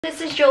This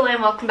is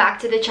Jewelyn. Welcome back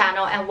to the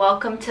channel and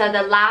welcome to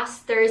the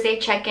last Thursday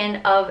check-in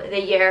of the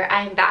year.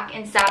 I'm back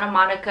in Santa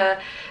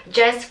Monica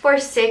just for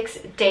 6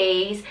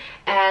 days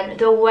and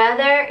the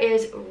weather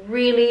is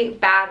really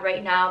bad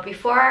right now.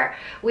 Before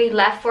we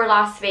left for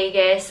Las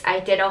Vegas, I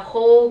did a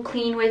whole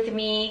clean with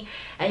me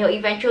and you'll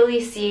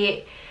eventually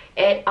see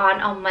it on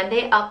a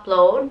Monday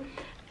upload.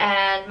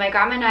 And my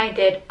grandma and I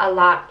did a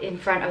lot in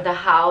front of the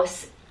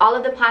house. All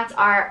of the plants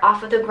are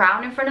off of the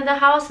ground in front of the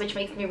house, which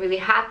makes me really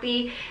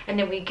happy. And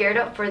then we geared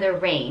up for the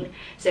rain.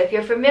 So if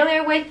you're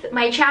familiar with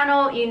my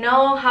channel, you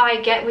know how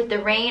I get with the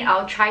rain.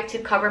 I'll try to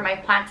cover my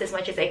plants as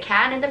much as I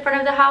can in the front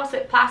of the house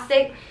with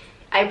plastic.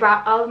 I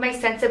brought all of my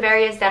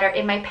sansevieras that are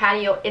in my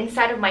patio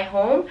inside of my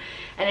home.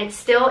 And it's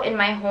still in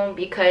my home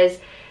because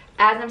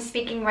as I'm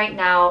speaking right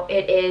now,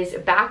 it is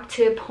back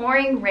to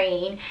pouring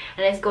rain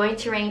and it's going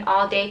to rain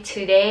all day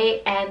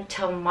today and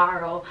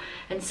tomorrow.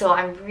 And so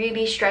I'm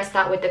really stressed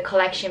out with the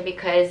collection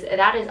because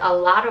that is a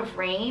lot of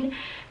rain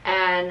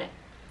and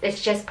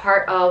it's just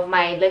part of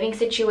my living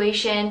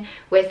situation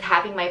with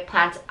having my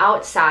plants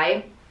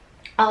outside.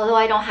 Although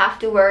I don't have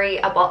to worry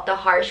about the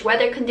harsh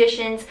weather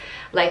conditions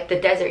like the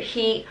desert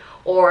heat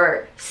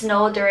or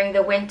snow during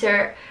the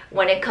winter,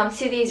 when it comes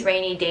to these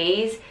rainy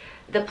days,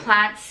 the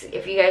plants,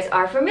 if you guys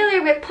are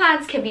familiar with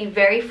plants, can be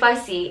very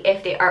fussy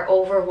if they are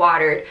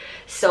overwatered.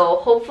 So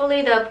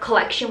hopefully the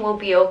collection will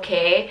be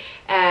okay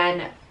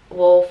and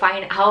we'll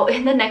find out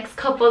in the next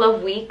couple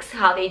of weeks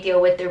how they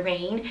deal with the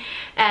rain.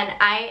 And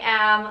I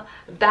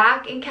am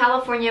back in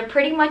California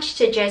pretty much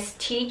to just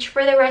teach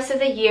for the rest of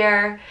the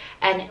year.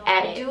 And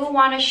I do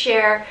want to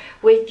share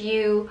with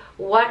you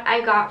what I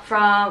got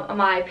from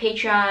my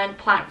Patreon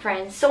plant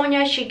friend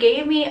Sonia. She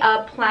gave me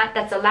a plant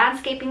that's a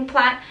landscaping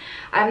plant.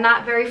 I'm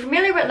not very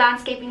familiar with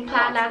landscaping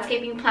plants.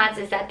 Landscaping plants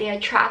is that they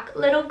attract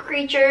little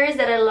creatures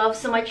that I love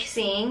so much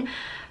seeing,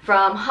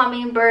 from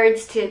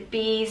hummingbirds to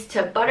bees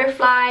to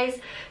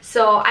butterflies.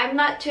 So I'm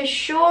not too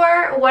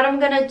sure what I'm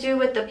gonna do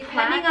with the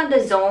plant. Depending on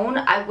the zone,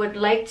 I would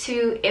like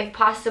to, if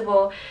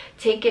possible,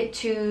 take it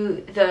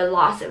to the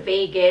Las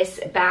Vegas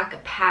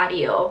back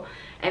patio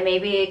and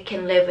maybe it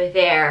can live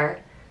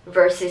there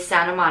versus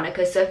Santa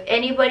Monica. So if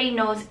anybody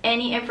knows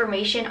any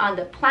information on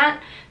the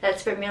plant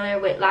that's familiar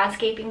with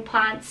landscaping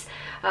plants,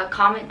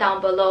 comment down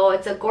below.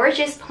 It's a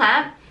gorgeous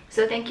plant.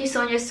 So thank you,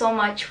 Sonia, so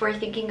much for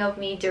thinking of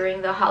me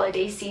during the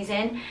holiday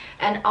season.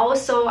 And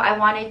also I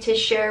wanted to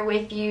share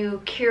with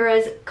you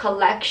Kira's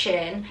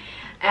collection.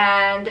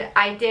 And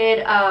I did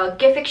a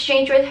gift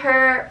exchange with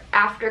her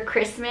after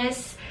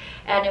Christmas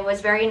and it was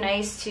very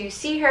nice to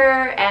see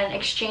her and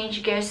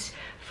exchange gifts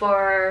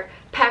for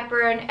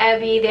Pepper and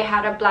Evie. They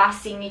had a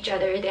blast seeing each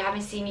other. They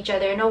haven't seen each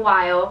other in a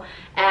while.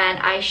 And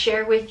I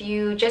share with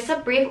you just a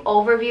brief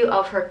overview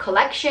of her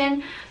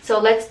collection. So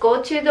let's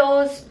go to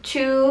those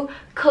two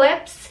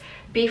clips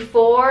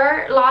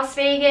before Las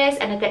Vegas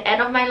and at the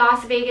end of my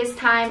Las Vegas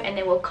time, and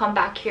then we'll come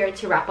back here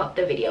to wrap up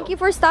the video. Thank you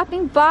for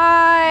stopping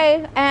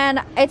by,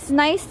 and it's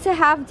nice to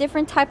have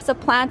different types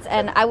of plants.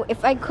 And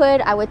if I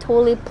could, I would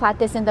totally plant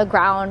this in the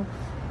ground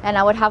and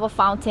I would have a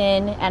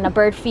fountain and a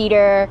bird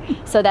feeder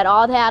so that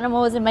all the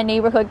animals in my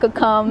neighborhood could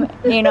come,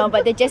 you know,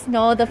 but they just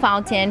know the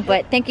fountain.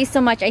 But thank you so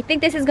much. I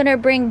think this is gonna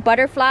bring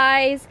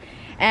butterflies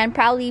and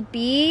probably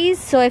bees.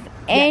 So if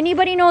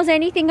anybody knows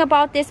anything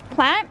about this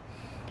plant,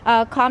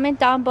 comment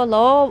down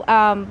below.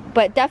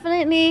 But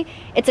definitely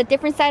it's a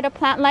different side of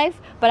plant life,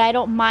 but I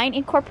don't mind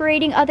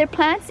incorporating other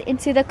plants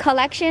into the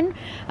collection.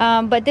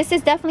 But this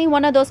is definitely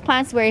one of those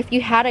plants where if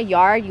you had a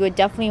yard, you would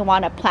definitely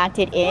want to plant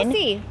it in. We'll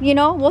see, you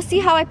know, we'll see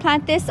how I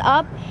plant this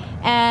up.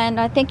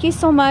 And thank you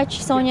so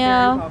much,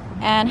 Sonia,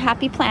 and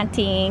happy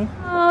planting.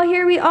 Oh,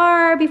 here we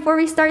are. Before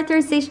we start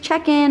Thursday's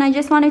check-in, I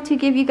just wanted to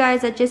give you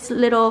guys a just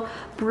little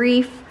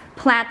brief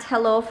plant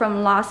hello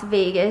from Las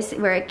Vegas.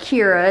 We're at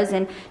Kira's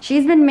and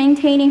she's been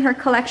maintaining her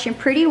collection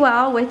pretty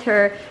well with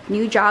her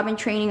new job and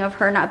training of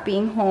her not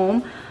being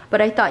home.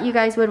 But I thought you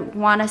guys would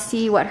want to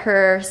see what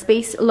her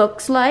space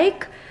looks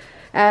like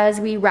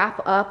as we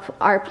wrap up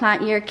our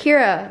plant year.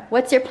 Kira,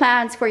 what's your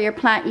plans for your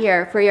plant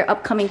year, for your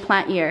upcoming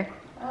plant year?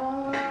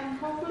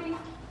 Hopefully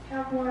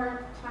have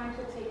more time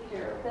to take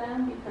care of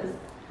them because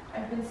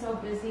I've been so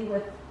busy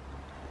with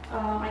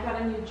I got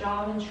a new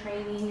job and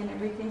training and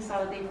everything,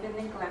 so they've been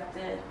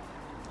neglected.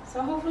 So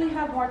hopefully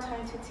have more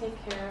time to take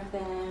care of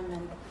them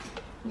and,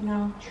 you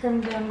know,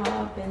 trim them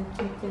up and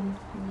make them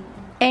neat.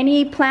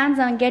 Any plans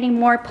on getting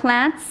more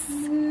plants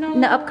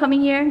in the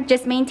upcoming year?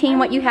 Just maintain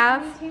what you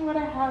have? Maintain what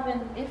I have,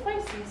 and if I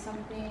see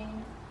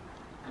something,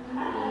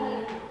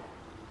 maybe.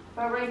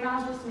 But right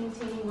now, just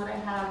maintaining what I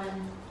have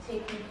and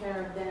taking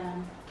care of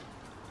them.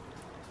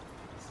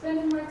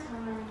 Spending more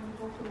time,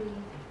 hopefully.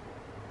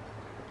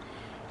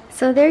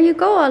 So there you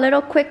go, a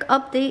little quick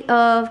update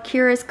of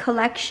Kira's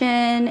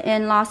collection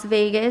in Las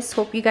Vegas.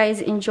 Hope you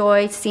guys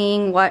enjoy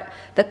seeing what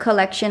the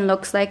collection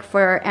looks like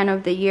for end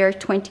of the year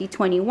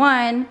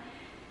 2021.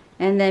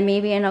 And then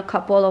maybe in a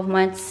couple of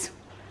months,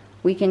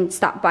 we can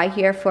stop by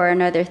here for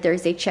another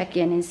Thursday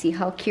check-in and see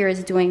how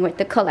Kira's doing with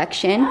the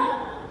collection.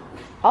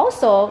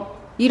 Also,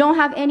 You don't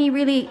have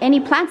any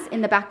plants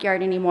in the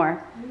backyard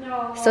anymore.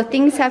 No. So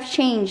things have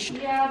changed.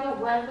 Yeah,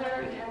 the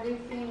weather and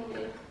everything,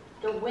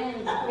 the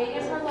winds.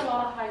 Vegas has a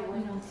lot of high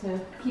winds to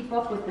keep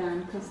up with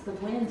them because the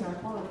winds are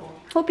horrible.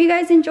 Hope you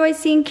guys enjoy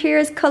seeing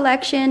Kira's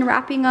collection,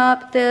 wrapping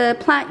up the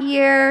plant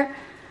year.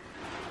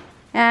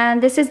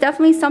 And this is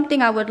definitely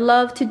something I would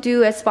love to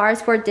do as far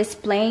as for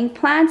displaying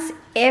plants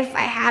if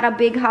I had a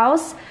big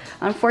house.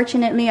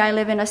 Unfortunately, I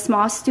live in a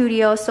small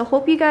studio, so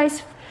hope you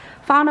guys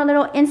found a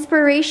little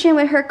inspiration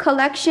with her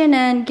collection,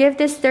 and give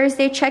this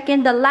Thursday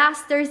check-in, the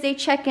last Thursday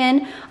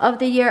check-in of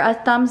the year, a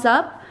thumbs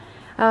up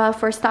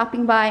for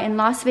stopping by in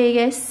Las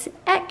Vegas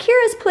at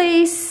Kira's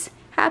place.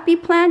 Happy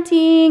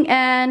planting,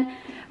 and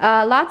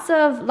lots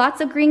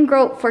of green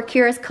growth for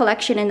Kira's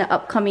collection in the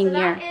upcoming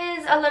year. That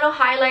is a little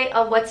highlight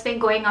of what's been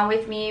going on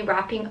with me,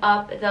 wrapping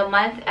up the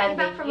month. And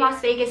back from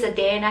Las Vegas a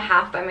day and a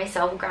half by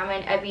myself. Grandma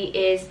and Evie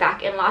is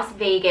back in Las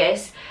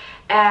Vegas.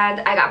 And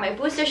I got my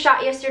booster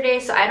shot yesterday,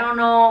 so I don't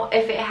know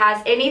if it has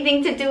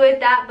anything to do with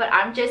that, but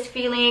I'm just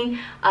feeling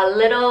a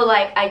little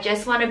like I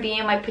just want to be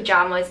in my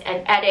pajamas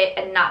and edit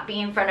and not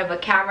be in front of a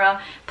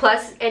camera.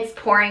 Plus, it's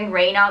pouring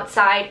rain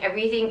outside.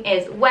 Everything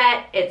is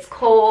wet. It's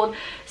cold.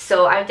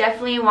 So I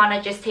definitely want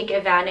to just take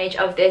advantage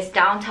of this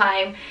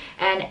downtime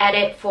and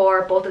edit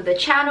for both of the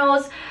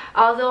channels.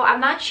 Although I'm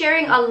not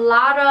sharing a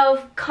lot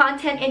of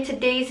content in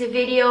today's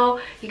video,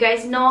 you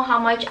guys know how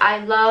much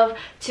I love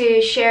to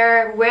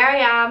share where I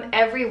am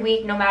every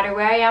week, no matter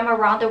where I am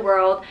around the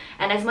world,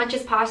 and as much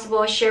as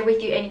possible share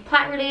with you any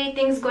plant related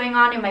things going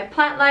on in my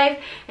plant life.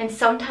 And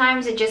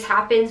sometimes it just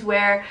happens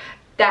where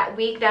that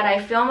week that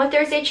I film a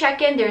Thursday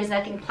check-in, there's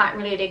nothing plant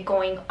related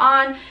going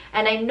on,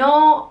 and I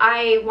know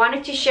I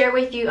wanted to share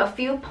with you a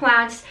few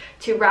plants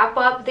to wrap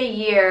up the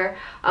year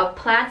of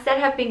plants that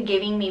have been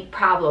giving me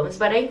problems.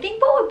 But I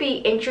think what would be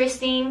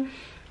interesting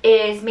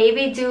is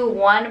maybe do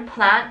one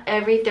plant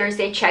every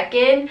Thursday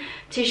check-in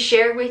to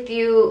share with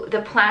you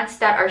the plants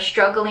that are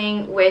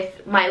struggling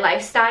with my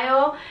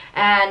lifestyle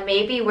and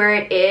maybe where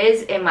it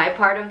is in my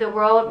part of the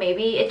world.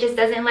 Maybe it just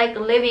doesn't like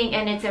living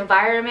in its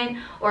environment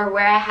or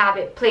where I have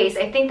it placed.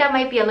 I think that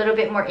might be a little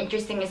bit more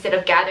interesting instead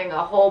of gathering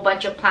a whole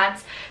bunch of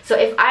plants. So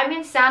if I'm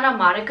in Santa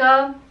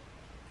Monica,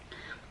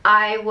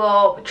 I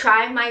will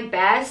try my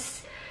best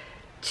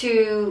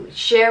to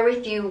share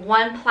with you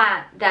one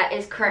plant that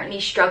is currently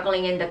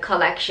struggling in the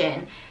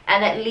collection,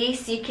 and at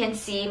least you can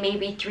see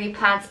maybe 3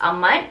 plants a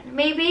month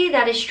maybe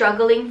that is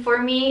struggling for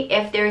me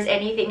if there's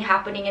anything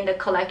happening in the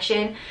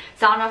collection.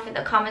 Sound off in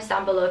the comments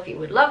down below if you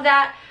would love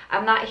that.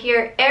 I'm not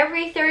here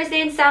every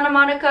Thursday in Santa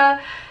Monica,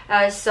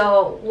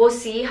 so we'll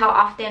see how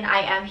often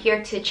I am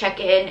here to check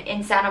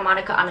in Santa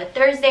Monica on a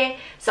Thursday.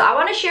 So I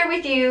want to share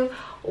with you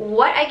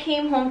what I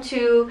came home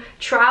to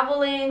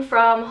traveling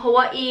from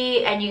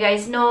Hawaii. And you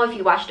guys know, if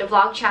you watch the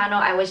vlog channel,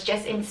 I was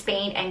just in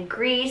Spain and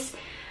Greece,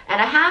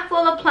 and a handful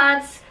of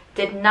plants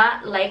did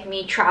not like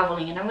me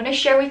traveling, and I'm going to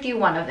share with you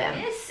one of them.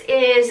 This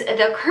is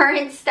the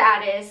current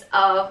status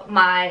of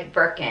my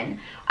Birkin.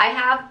 I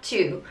have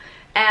 2,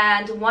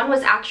 and one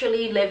was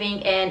actually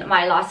living in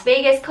my Las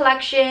Vegas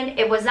collection.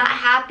 It was not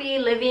happy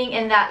living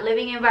in that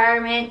living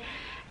environment,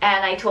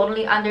 and I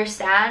totally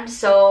understand.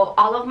 So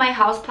all of my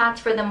houseplants,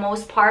 for the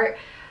most part,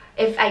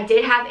 if I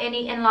did have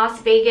any in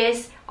Las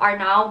Vegas, are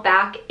now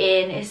back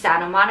in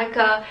Santa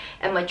Monica.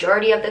 A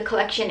majority of the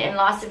collection in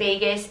Las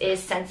Vegas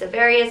is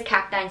Sansevierias,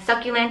 cacti, and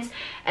succulents.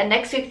 And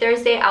next week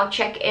Thursday, I'll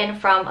check in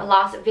from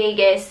Las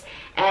Vegas,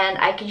 and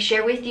I can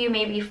share with you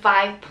maybe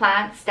 5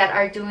 plants that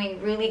are doing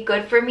really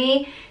good for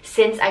me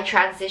since I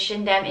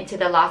transitioned them into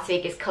the Las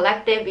Vegas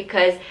collective,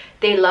 because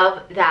they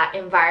love that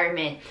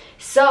environment.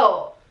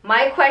 So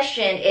my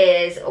question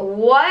is,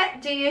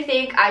 what do you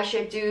think I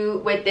should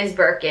do with this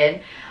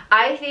Birkin?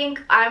 I think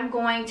I'm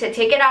going to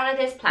take it out of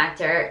this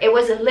planter. It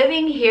was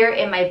living here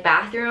in my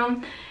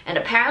bathroom, and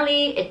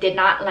apparently it did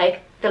not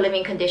like the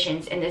living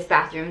conditions in this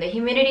bathroom. The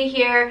humidity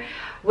here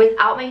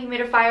without my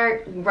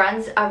humidifier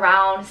runs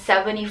around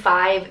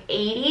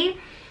 75-80,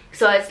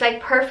 so it's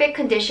like perfect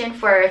condition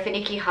for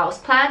finicky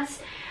houseplants.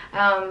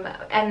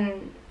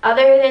 And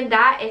other than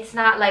that, it's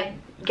not like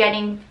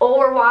getting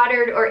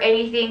overwatered or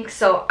anything.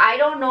 So I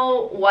don't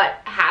know what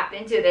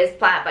happened to this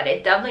plant, but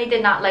it definitely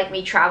did not like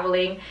me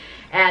traveling.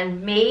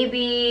 And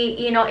maybe,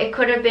 you know, it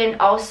could have been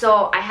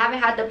also, I haven't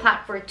had the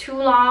plant for too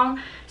long,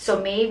 so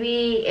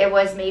maybe it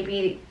was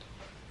maybe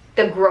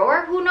the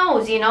grower, who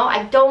knows, you know,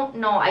 I don't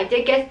know. I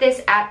did get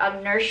this at a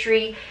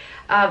nursery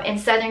in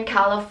Southern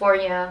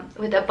California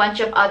with a bunch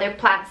of other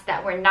plants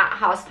that were not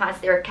house plants.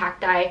 They were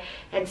cacti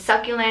and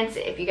succulents.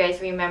 If you guys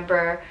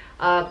remember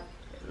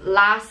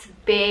last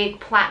big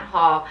plant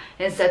haul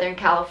in Southern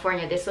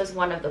California, this was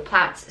one of the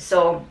plants.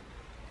 So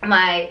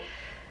my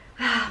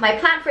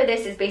plan for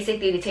this is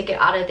basically to take it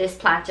out of this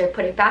planter,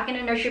 put it back in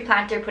a nursery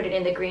planter, put it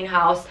in the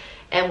greenhouse,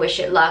 and wish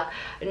it luck.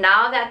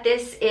 Now that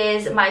this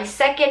is my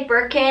second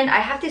Birkin, I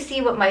have to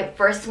see what my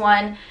first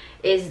one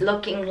is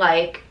looking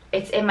like.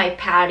 It's in my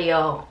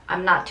patio.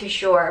 I'm not too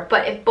sure.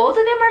 But if both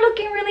of them are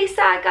looking really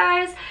sad,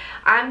 guys,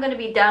 I'm going to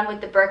be done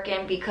with the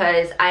Birkin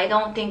because I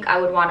don't think I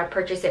would want to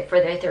purchase it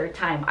for the third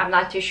time. I'm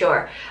not too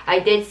sure. I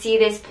did see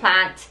this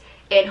plant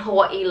in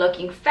Hawaii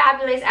looking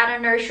fabulous at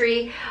a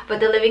nursery, but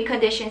the living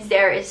conditions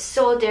there is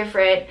so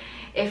different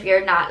if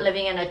you're not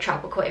living in a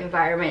tropical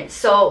environment.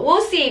 So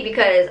we'll see,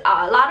 because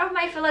a lot of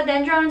my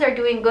philodendrons are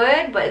doing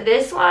good, but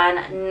this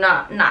one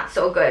not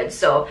so good.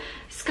 So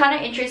it's kind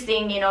of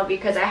interesting, you know,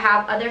 because I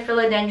have other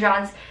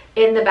philodendrons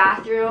in the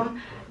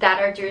bathroom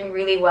that are doing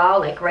really well,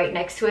 like right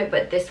next to it,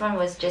 but this one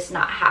was just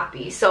not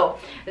happy. So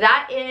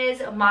that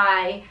is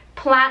my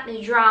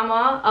plant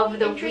drama of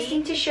the week.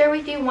 Interesting to share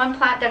with you one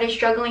plant that is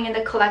struggling in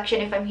the collection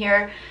if I'm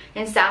here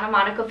in Santa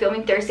Monica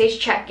filming Thursday's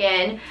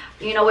check-in.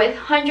 You know, with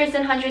hundreds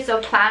and hundreds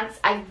of plants,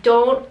 I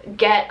don't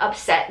get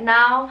upset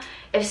now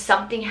if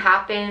something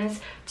happens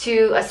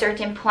to a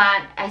certain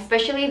plant,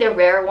 especially the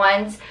rare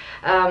ones.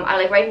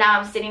 Like right now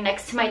I'm sitting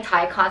next to my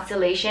Thai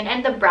constellation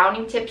and the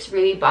browning tips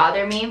really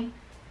bother me,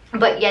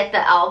 but yet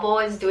the elbow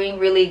is doing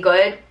really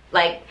good,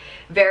 like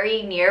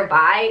very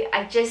nearby.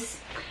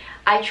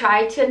 I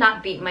try to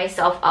not beat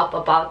myself up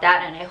about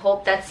that, and I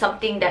hope that's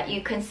something that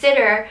you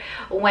consider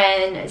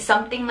when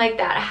something like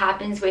that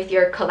happens with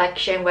your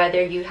collection,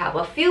 whether you have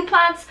a few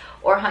plants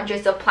or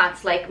hundreds of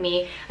plants like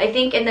me. I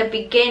think in the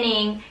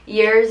beginning,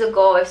 years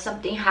ago, if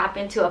something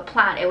happened to a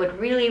plant, it would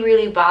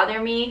really bother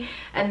me,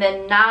 and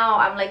then now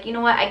I'm like, you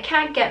know what, I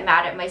can't get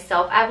mad at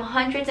myself. I have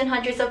hundreds and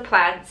hundreds of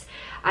plants.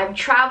 I'm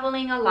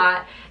traveling a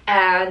lot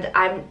and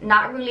I'm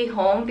not really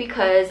home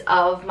because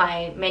of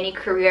my many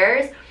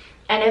careers,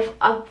 and if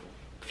a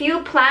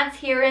few plants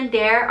here and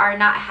there are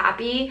not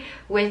happy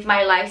with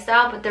my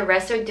lifestyle but the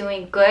rest are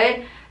doing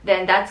good,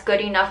 then that's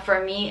good enough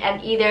for me.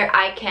 And either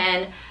I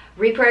can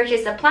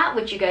repurchase a plant,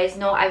 which you guys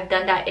know I've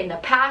done that in the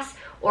past,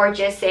 or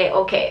just say,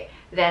 okay,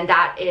 then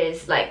that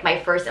is like my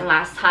first and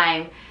last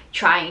time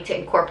trying to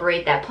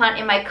incorporate that plant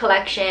in my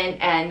collection,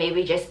 and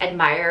maybe just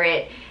admire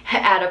it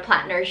at a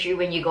plant nursery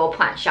when you go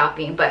plant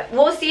shopping. But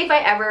we'll see if I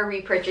ever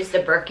repurchase the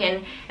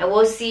Birkin, and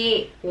we'll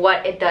see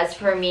what it does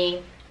for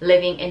me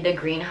living in the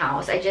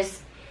greenhouse.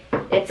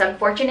 It's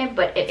unfortunate,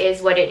 but it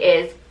is what it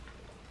is.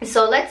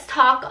 So let's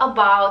talk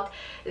about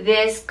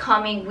this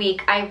coming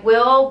week. I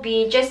will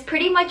be just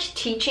pretty much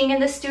teaching in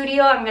the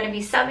studio. I'm going to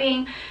be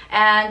subbing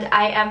and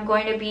I am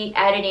going to be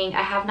editing.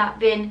 I have not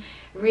been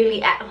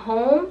really at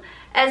home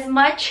as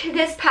much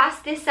this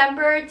past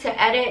December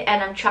to edit,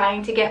 and I'm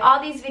trying to get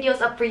all these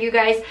videos up for you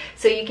guys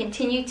so you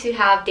continue to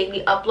have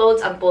daily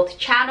uploads on both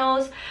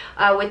channels.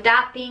 With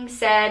that being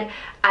said,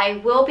 I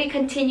will be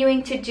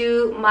continuing to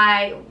do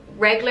my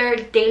regular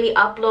daily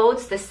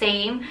uploads, the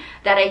same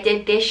that I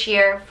did this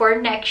year for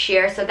next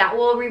year, so that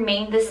will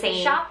remain the same.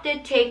 The shop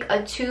did take a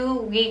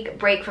 2-week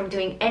break from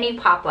doing any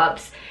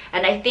pop-ups,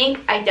 and I think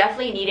I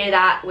definitely needed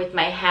that with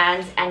my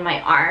hands and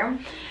my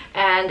arm.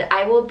 And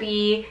I will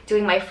be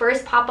doing my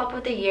first pop-up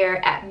of the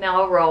year at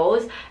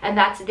Melrose, and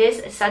that's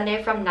this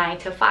Sunday from 9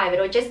 to 5.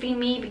 It'll just be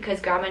me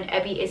because Grandma and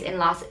Ebby is in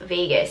Las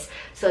Vegas.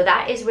 So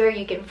that is where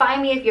you can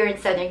find me if you're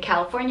in Southern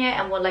California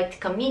and would like to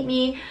come meet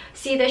me,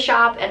 see the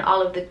shop and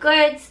all of the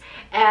goods.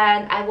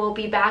 And I will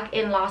be back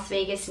in Las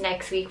Vegas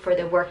next week for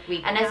the work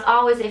week. And as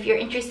always, if you're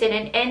interested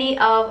in any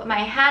of my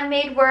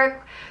handmade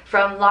work,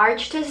 from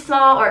large to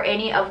small, or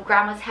any of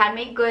Grandma's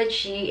handmade goods,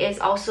 she is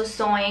also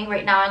sewing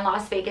right now in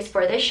Las Vegas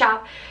for this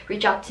shop,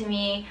 reach out to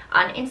me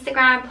on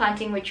Instagram,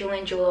 Planting with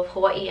Jewelyn, Jewel of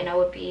Hawaii, and I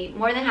would be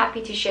more than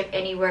happy to ship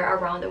anywhere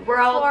around the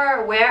world.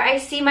 For where I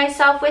see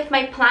myself with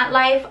my plant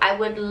life, I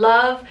would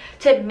love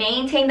to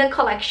maintain the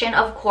collection,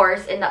 of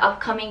course, in the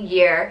upcoming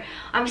year.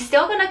 I'm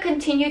still going to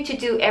continue to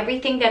do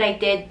everything that I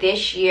did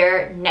this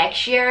year,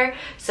 next year.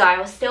 So I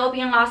will still be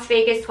in Las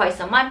Vegas twice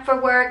a month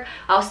for work.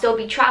 I'll still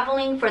be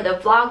traveling for the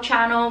vlog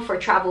channel, for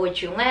Travel with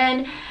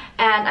Jewelyn,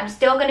 and I'm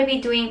still going to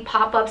be doing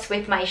pop-ups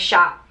with my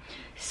shop.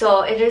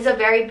 So it is a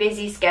very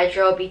busy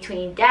schedule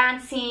between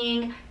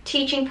dancing,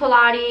 teaching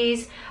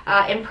Pilates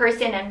in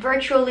person and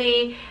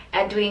virtually,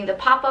 and doing the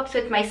pop-ups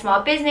with my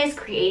small business,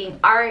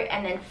 creating art,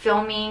 and then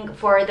filming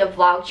for the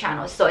vlog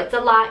channel. So it's a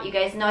lot. You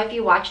guys know if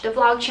you watch the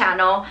vlog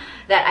channel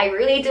that I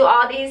really do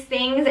all these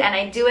things, and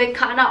I do it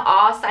kind of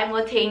all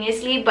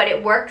simultaneously, but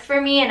it works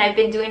for me, and I've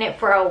been doing it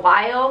for a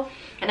while.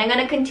 And I'm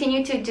going to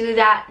continue to do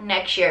that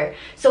next year.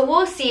 So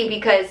we'll see,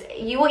 because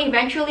you will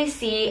eventually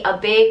see a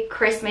big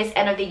Christmas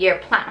end of the year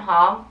plant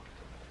haul.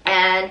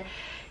 And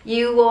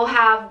you will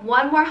have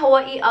one more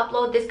Hawaii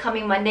upload this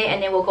coming Monday,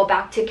 and then we'll go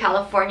back to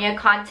California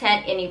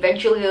content, and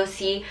eventually you'll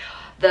see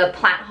the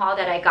plant haul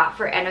that I got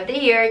for end of the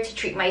year to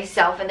treat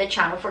myself and the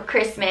channel for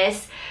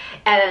Christmas.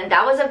 And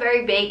that was a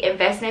very big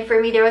investment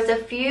for me. There was a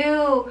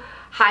few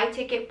high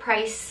ticket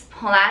price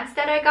plants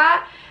that I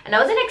got, and I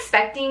wasn't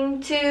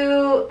expecting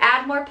to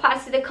add more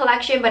plants to the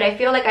collection, but I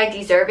feel like I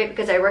deserve it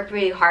because I worked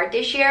really hard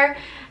this year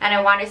and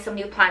I wanted some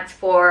new plants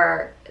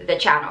for the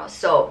channel.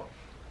 So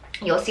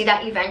you'll see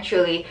that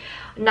eventually.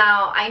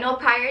 Now, I know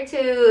prior to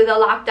the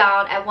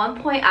lockdown, at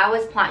one point I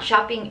was plant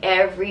shopping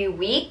every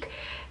week,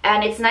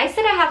 and it's nice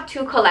that I have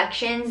 2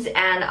 collections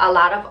and a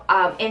lot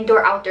of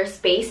indoor outdoor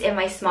space in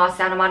my small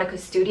Santa Monica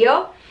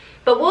studio.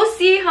 But we'll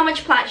see how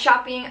much plant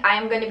shopping I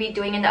am going to be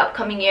doing in the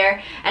upcoming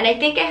year. And I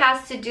think it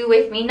has to do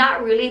with me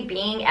not really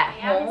being at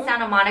home. In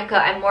Santa Monica,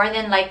 I'm more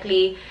than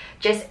likely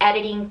just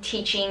editing,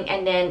 teaching,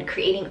 and then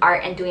creating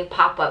art and doing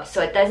pop-ups.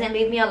 So it doesn't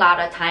leave me a lot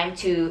of time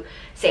to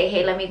say,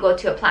 hey, let me go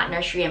to a plant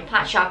nursery and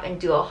plant shop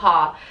and do a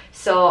haul.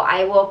 So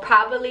I will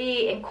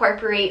probably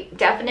incorporate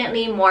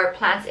definitely more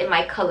plants in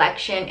my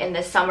collection in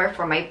the summer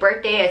for my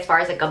birthday. As far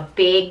as like a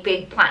big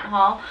plant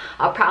haul,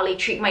 I'll probably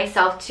treat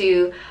myself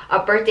to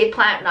a birthday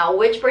plant. Now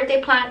which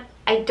birthday plant,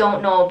 I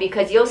don't know,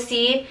 because you'll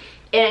see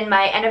in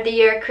my end of the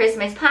year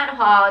Christmas plant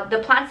haul, the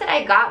plants that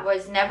I got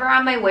was never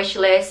on my wish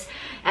list,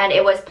 and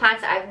it was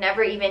plants I've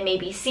never even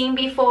maybe seen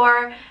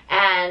before,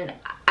 and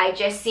I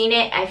just seen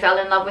it, I fell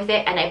in love with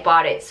it, and I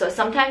bought it. So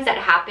sometimes that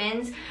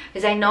happens,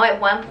 because I know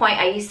at one point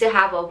I used to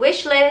have a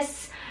wish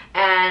list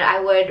and I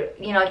would,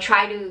 you know,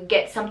 try to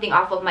get something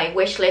off of my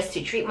wish list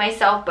to treat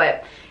myself.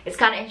 But it's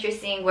kind of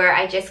interesting where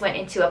I just went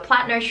into a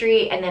plant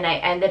nursery and then I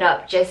ended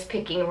up just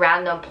picking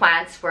random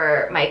plants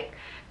for my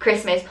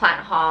Christmas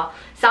plant haul.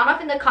 Sound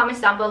off in the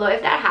comments down below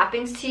if that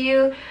happens to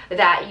you,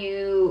 that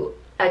you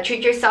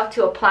treat yourself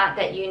to a plant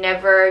that you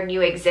never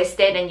knew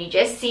existed and you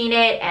just seen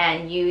it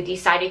and you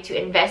decided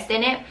to invest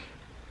in it,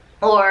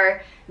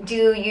 or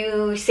do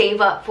you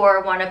save up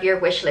for one of your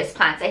wish list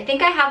plants? I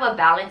think I have a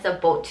balance of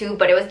both too,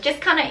 but it was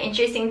just kind of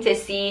interesting to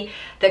see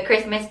the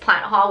Christmas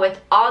plant haul with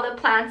all the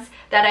plants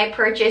that I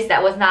purchased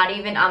that was not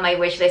even on my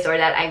wish list or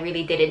that I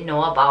really didn't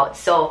know about.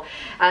 So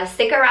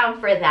stick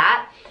around for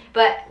that.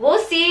 But we'll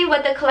see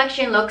what the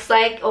collection looks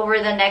like over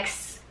the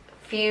next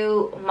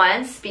few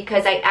months,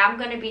 because I am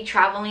going to be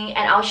traveling,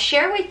 and I'll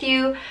share with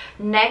you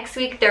next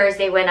week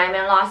Thursday when I'm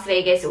in Las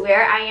Vegas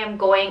where I am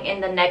going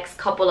in the next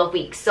couple of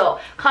weeks. So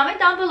comment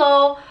down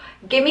below,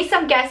 give me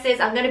some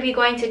guesses. I'm going to be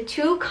going to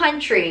 2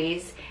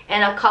 countries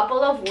in a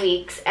couple of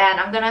weeks, and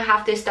I'm going to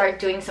have to start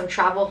doing some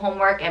travel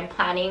homework and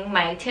planning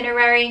my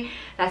itinerary.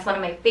 That's one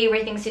of my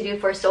favorite things to do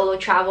for solo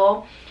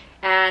travel.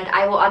 And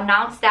I will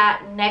announce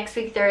that next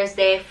week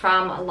Thursday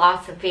from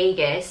Las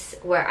Vegas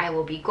where I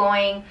will be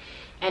going.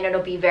 And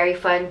it'll be very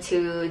fun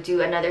to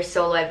do another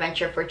solo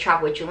adventure for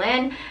Travel with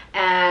Jewelyn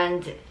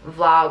and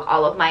vlog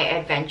all of my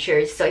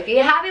adventures. So if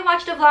you haven't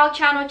watched the vlog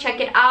channel, check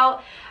it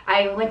out.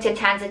 I went to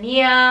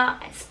Tanzania,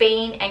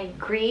 Spain, and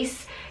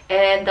Greece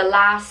in the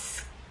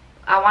last,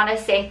 I want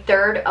to say,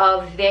 third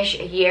of this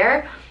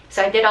year.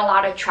 So I did a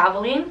lot of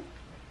traveling.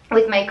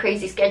 With my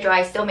crazy schedule,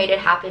 I still made it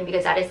happen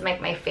because that is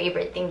like my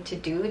favorite thing to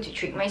do, to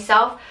treat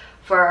myself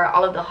for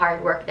all of the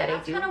hard work that I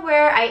do. That's kind of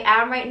where I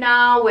am right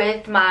now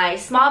with my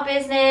small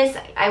business.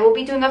 I will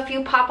be doing a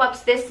few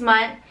pop-ups this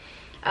month.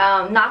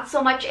 Not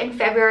so much in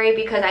February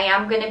because I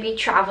am going to be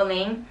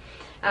traveling.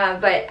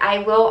 But I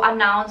will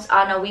announce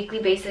on a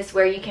weekly basis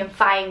where you can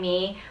find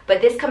me.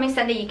 But this coming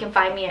Sunday, you can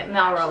find me at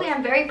Melrose. Actually,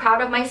 I'm very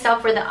proud of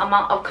myself for the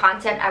amount of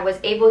content I was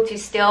able to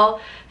still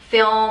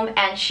film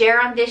and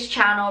share on this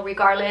channel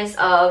regardless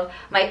of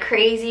my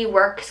crazy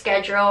work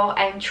schedule.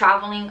 I'm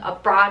traveling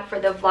abroad for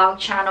the vlog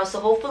channel, so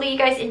hopefully you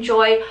guys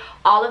enjoyed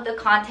all of the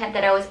content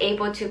that I was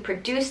able to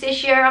produce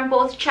this year on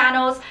both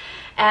channels.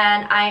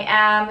 And I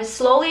am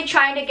slowly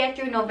trying to get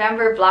through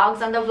November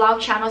vlogs on the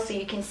vlog channel, so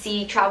you can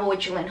see Travel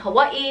with Jewelyn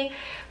Hawaii,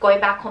 going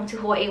back home to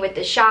Hawaii with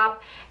the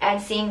shop,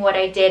 and seeing what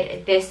I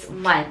did this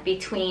month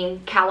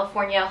between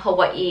California,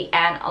 Hawaii,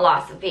 and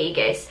Las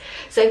Vegas.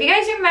 So if you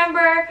guys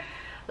remember,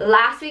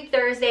 last week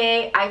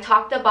Thursday I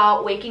talked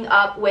about waking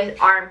up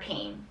with arm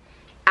pain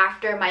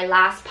after my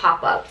last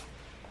pop-up.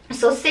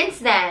 So since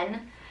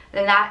then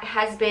that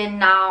has been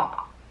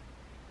now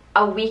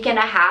a week and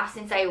a half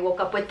since I woke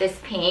up with this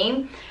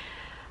pain.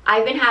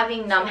 I've been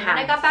having numb hands. When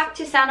I got back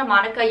to Santa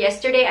Monica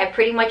yesterday,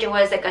 it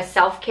was like a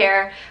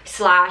self-care /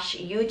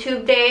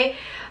 YouTube day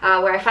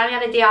where I finally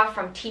had a day off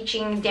from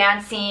teaching,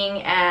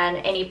 dancing, and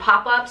any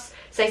pop-ups.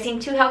 So I seen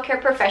 2 healthcare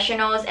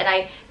professionals, and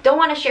I don't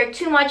want to share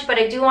too much, but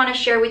I do want to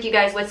share with you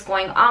guys what's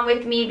going on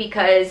with me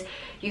because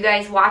you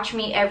guys watch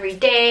me every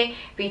day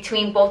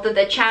between both of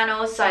the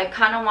channels. So I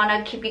kind of want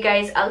to keep you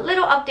guys a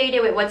little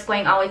updated with what's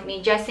going on with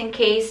me, just in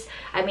case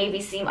I maybe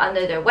seem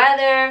under the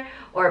weather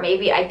or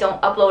maybe I don't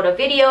upload a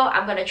video.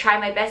 I'm going to try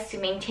my best to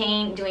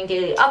maintain doing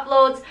daily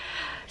uploads.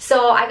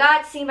 So I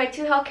got seen by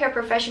 2 healthcare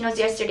professionals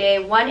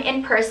yesterday, one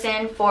in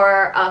person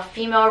for a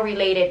female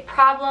related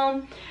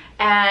problem.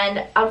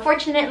 And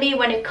unfortunately,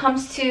 when it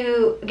comes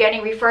to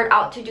getting referred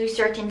out to do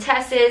certain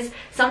tests,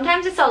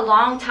 sometimes it's a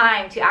long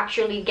time to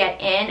actually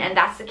get in, and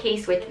that's the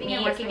case with me.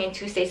 Working in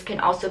 2 states can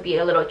also be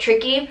a little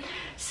tricky.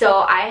 So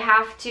I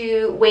have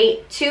to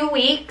wait 2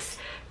 weeks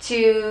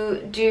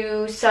to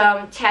do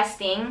some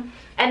testing,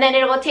 and then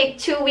it will take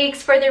 2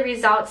 weeks for the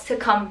results to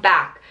come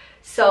back.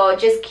 So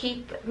just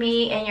keep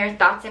me in your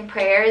thoughts and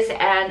prayers,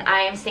 and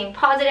I am staying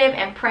positive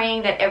and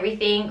praying that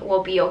everything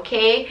will be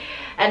okay.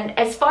 And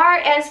as far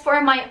as for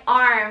my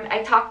arm,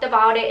 I talked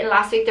about it in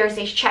last week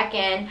Thursday's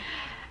check-in.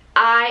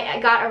 I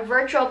got a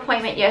virtual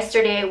appointment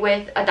yesterday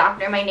with a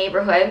doctor in my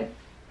neighborhood,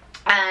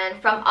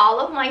 And from all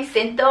of my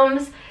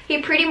symptoms,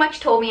 he pretty much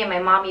told me, and my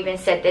mom even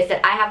said this,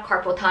 that I have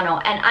carpal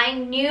tunnel. And I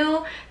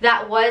knew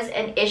that was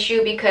an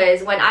issue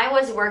because when I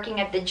was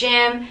working at the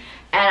gym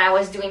and I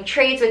was doing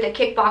trades with a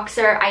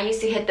kickboxer, I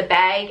used to hit the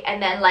bag,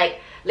 and then like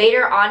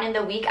later on in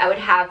the week I would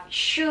have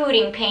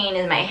shooting pain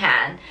in my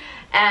hand.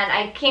 And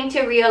I came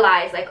to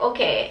realize, like,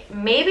 okay,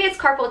 maybe it's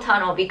carpal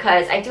tunnel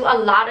because I do a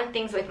lot of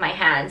things with my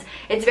hands.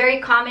 It's very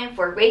common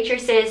for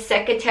waitresses,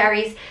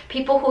 secretaries,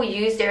 people who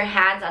use their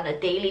hands on a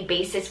daily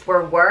basis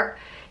for work.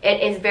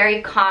 It is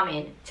very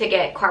common to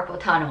get carpal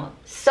tunnel.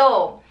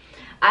 So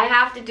I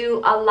have to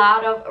do a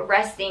lot of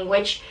resting,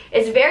 which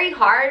is very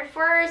hard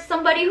for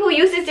somebody who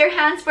uses their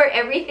hands for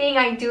everything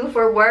I do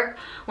for work.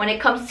 When it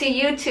comes to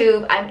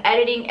YouTube, I'm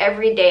editing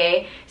every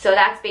day. So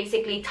that's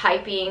basically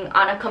typing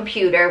on a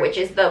computer, which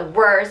is the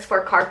worst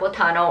for carpal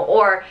tunnel,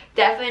 or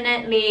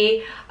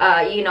definitely,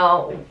 you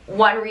know,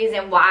 one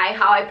reason why,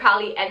 how I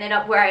probably ended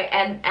up where I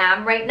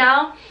am right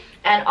now.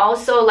 And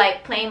also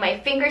like playing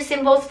my finger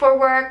symbols for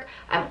work.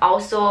 I'm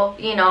also,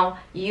 you know,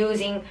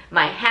 using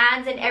my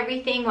hands and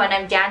everything when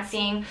I'm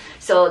dancing.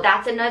 So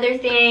that's another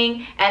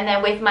thing. And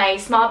then with my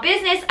small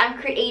business, I'm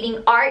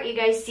creating art. You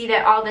guys see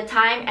that all the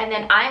time. And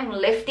then I'm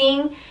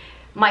lifting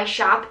my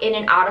shop in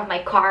and out of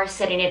my car,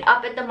 setting it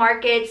up at the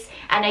markets.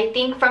 And I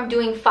think from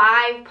doing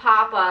 5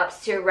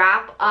 pop-ups to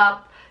wrap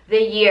up the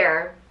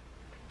year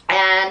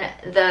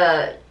and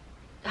the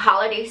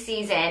holiday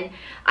season,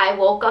 I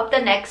woke up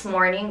the next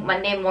morning,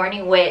 Monday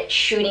morning, with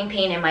shooting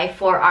pain in my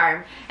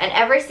forearm, and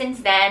ever since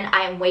then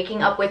I'm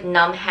waking up with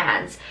numb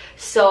hands.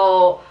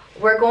 So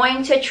we're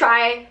going to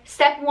try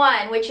step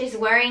 1, which is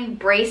wearing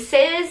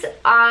braces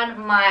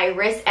on my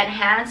wrist and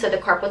hands, so the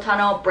carpal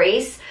tunnel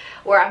brace,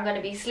 where I'm going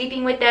to be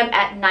sleeping with them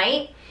at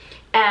night,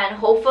 and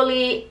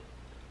hopefully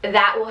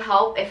that will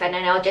help. If and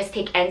then I'll just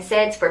take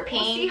NSAIDs for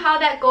pain. We'll see how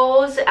that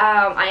goes.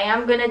 I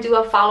am gonna do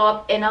a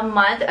follow-up in a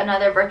month,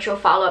 another virtual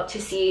follow-up,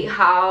 to see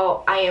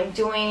how I am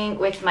doing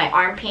with my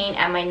arm pain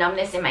and my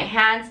numbness in my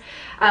hands.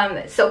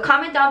 So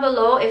comment down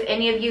below if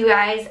any of you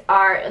guys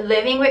are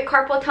living with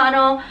carpal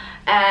tunnel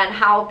and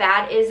how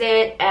bad is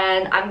it.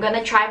 And I'm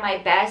gonna try my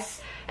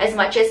best as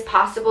much as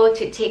possible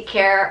to take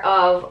care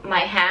of my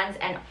hands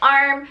and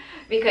arm,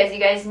 because you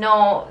guys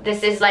know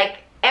this is like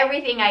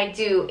everything I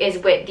do is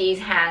with these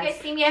hands. You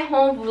guys see me at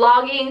home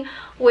vlogging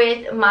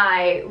with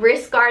my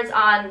wrist guards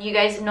on. You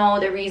guys know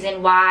the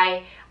reason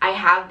why I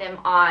have them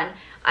on.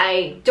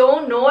 I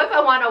don't know if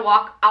I want to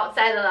walk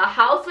outside of the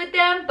house with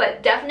them,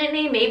 but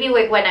definitely maybe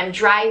like when I'm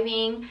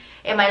driving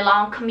in my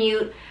long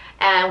commute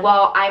and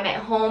while I'm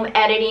at home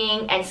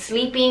editing and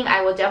sleeping,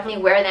 I will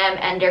definitely wear them,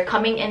 and they're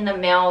coming in the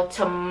mail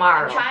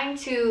tomorrow. I'm trying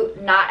to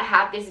not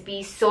have this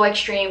be so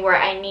extreme where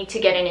I need to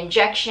get an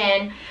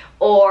injection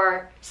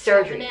or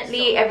surgery.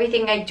 Definitely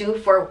everything I do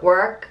for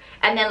work,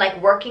 and then like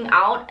working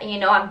out, you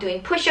know, I'm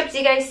doing push-ups,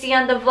 you guys see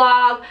on the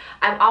vlog.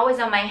 I'm always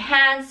on my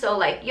hands, so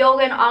like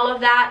yoga and all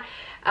of that.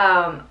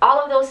 All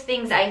of those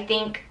things I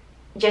think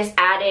just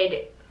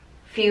added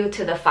fuel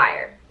to the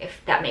fire,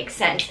 if that makes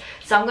sense.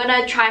 So I'm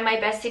gonna try my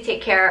best to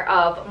take care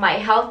of my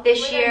health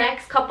this year. The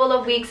next couple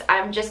of weeks,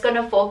 I'm just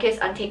gonna focus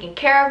on taking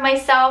care of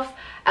myself.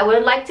 I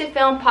would like to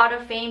film Pot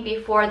of Fame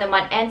before the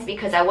month ends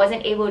because I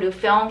wasn't able to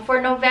film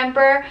for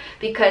November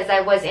because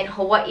I was in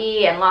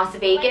Hawaii and Las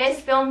Vegas. I'd like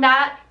to film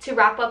that to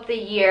wrap up the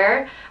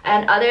year,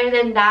 and other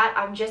than that,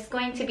 I'm just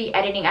going to be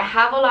editing. I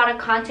have a lot of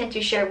content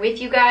to share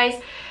with you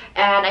guys,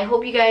 and I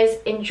hope you guys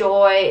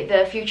enjoy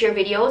the future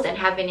videos and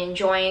have been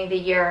enjoying the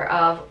year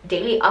of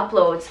daily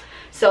uploads.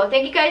 So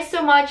thank you guys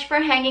so much for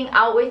hanging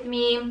out with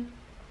me.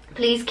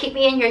 Please keep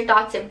me in your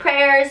thoughts and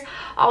prayers.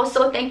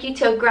 Also, thank you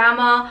to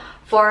Grandma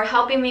for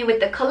helping me with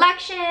the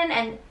collection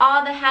and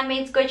all the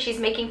handmade goods she's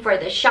making for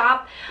the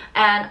shop.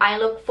 And I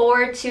look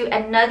forward to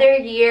another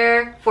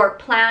year for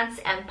plants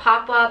and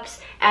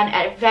pop-ups and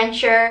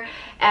adventure.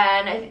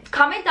 And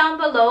comment down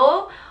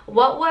below,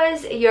 what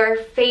was your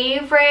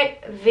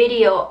favorite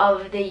video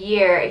of the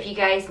year? If you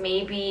guys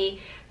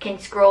maybe can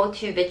scroll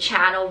to the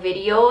channel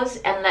videos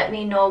and let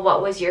me know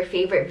what was your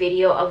favorite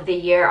video of the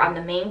year on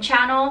the main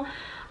channel.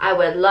 I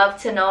would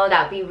love to know.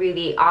 That'd be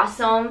really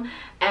awesome.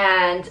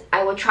 And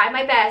I will try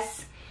my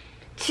best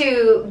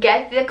to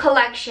get the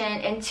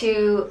collection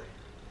into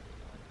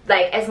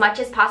like as much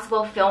as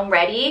possible film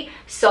ready.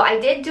 So I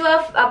did do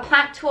a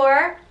plant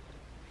tour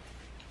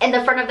in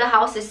the front of the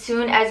house as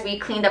soon as we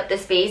cleaned up the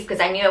space,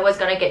 because I knew it was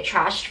going to get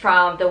trashed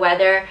from the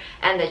weather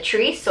and the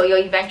trees. So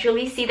you'll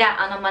eventually see that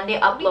on a Monday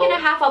upload. Week and a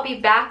half I'll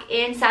be back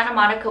in Santa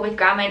Monica with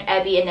Grandma and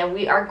Ebby, and then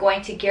we are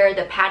going to gear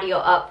the patio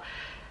up.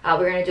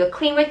 We're going to do a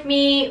clean with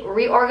me,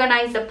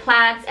 reorganize the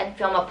plants, and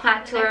film a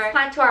plant tour. Next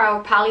plant tour, I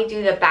will probably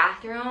do the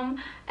bathroom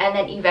and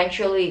then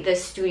eventually the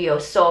studio.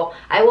 So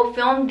I will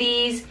film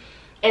these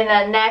in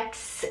the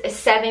next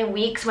 7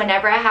 weeks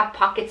whenever I have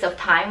pockets of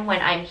time when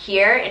I'm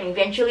here, and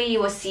eventually you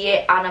will see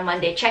it on a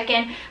Monday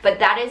check-in. But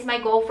that is my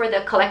goal for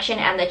the collection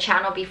and the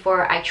channel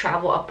before I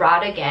travel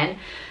abroad again.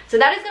 So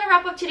that is going to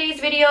wrap up today's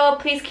video.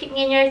 Please keep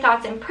me in your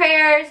thoughts and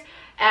prayers,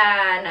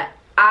 and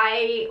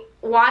I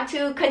want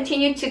to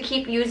continue to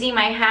keep using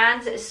my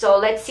hands, so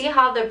let's see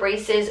how the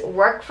braces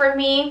work for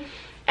me.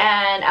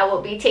 And I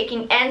will be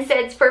taking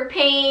NSAIDs for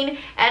pain,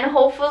 and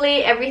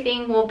hopefully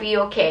everything will be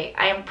okay.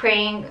 I am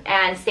praying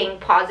and staying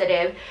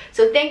positive.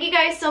 So thank you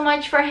guys so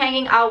much for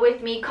hanging out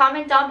with me.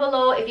 Comment down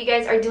below if you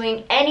guys are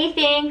doing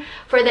anything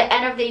for the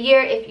end of the year.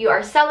 If you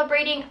are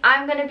celebrating,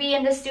 I'm gonna be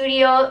in the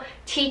studio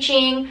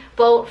teaching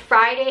both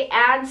Friday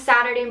and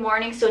Saturday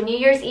morning. So New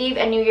Year's Eve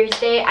and New Year's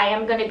Day, I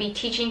am gonna be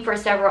teaching for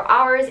several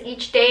hours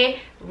each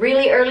day,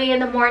 really early in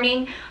the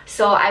morning.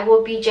 So I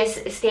will be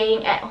just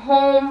staying at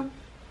home,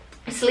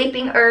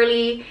 sleeping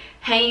early,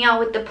 hanging out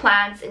with the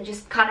plants, and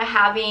just kind of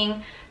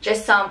having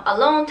just some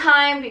alone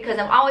time, because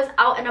I'm always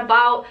out and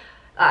about,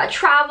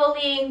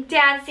 traveling,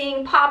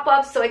 dancing,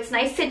 pop-ups. So it's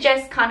nice to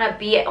just kind of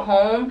be at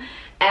home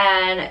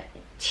and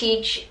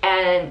teach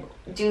and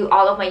do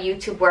all of my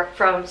YouTube work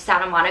from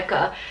Santa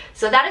Monica.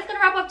 So that is gonna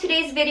wrap up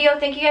today's video.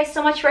 Thank you guys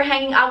so much for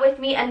hanging out with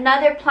me.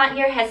 Another plant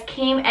year has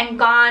came and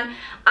gone.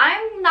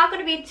 I'm not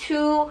gonna be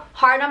too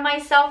hard on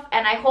myself,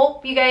 and I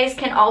hope you guys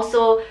can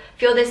also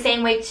feel the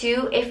same way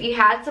too if you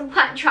had some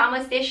plant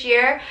traumas this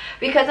year,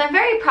 because I'm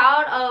very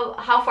proud of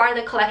how far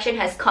the collection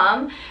has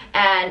come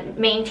and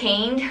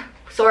maintained,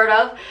 sort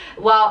of.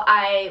 Well,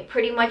 I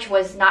pretty much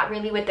was not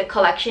really with the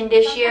collection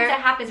this year. Sometimes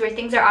that happens where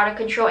things are out of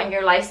control and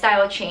your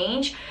lifestyle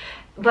change,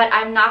 but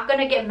I'm not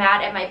gonna get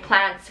mad at my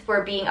plants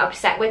for being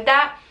upset with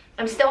that.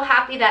 I'm still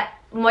happy that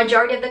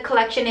majority of the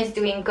collection is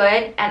doing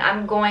good, and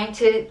I'm going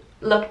to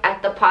look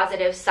at the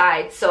positive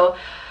side. So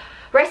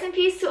rest in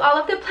peace to all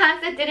of the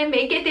plants that didn't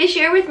make it this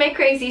year with my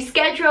crazy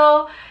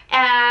schedule,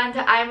 and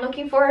I'm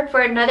looking forward for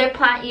another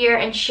plant year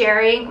and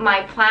sharing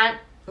my plant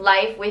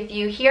life with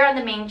you here on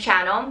the main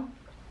channel.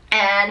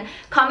 And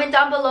comment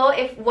down below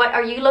if what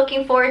are you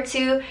looking forward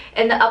to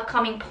in the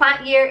upcoming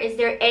plant year. Is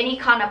there any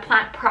kind of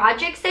plant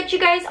projects that you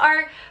guys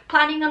are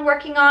planning on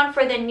working on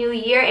for the new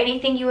year?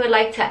 Anything you would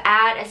like to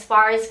add as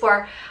far as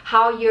for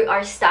how you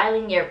are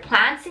styling your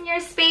plants in your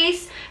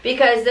space?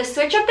 Because the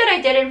switch up that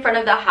I did in front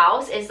of the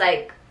house is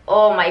like,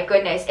 oh my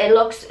goodness, it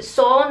looks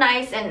so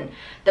nice, and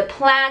the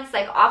plants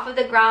like off of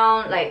the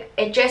ground, like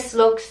it just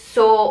looks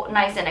so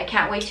nice, and I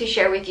can't wait to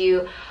share with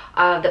you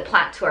the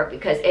plant tour,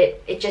 because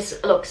it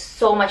just looks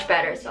so much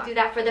better. So I'll do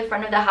that for the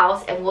front of the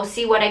house, and we'll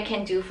see what I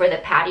can do for the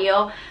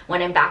patio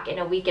when I'm back in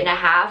a week and a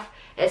half.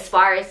 As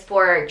far as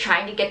for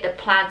trying to get the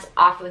plants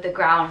off of the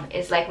ground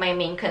is like my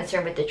main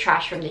concern with the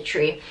trash from the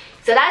tree.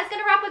 So that's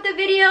gonna wrap up the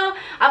video.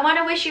 I want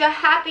to wish you a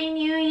happy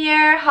new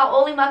year.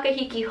 Hau'oli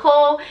makahiki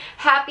ho.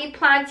 Happy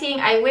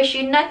planting. I wish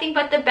you nothing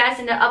but the best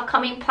in the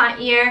upcoming plant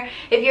year.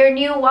 If you're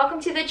new,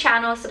 welcome to the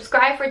channel.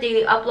 Subscribe for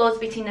daily uploads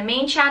between the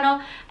main channel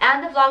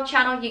and the vlog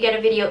channel. You get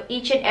a video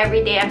each and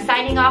every day. I'm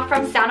signing off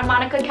from Santa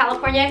Monica,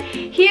 California,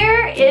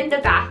 here in the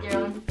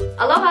bathroom.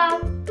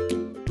 Aloha!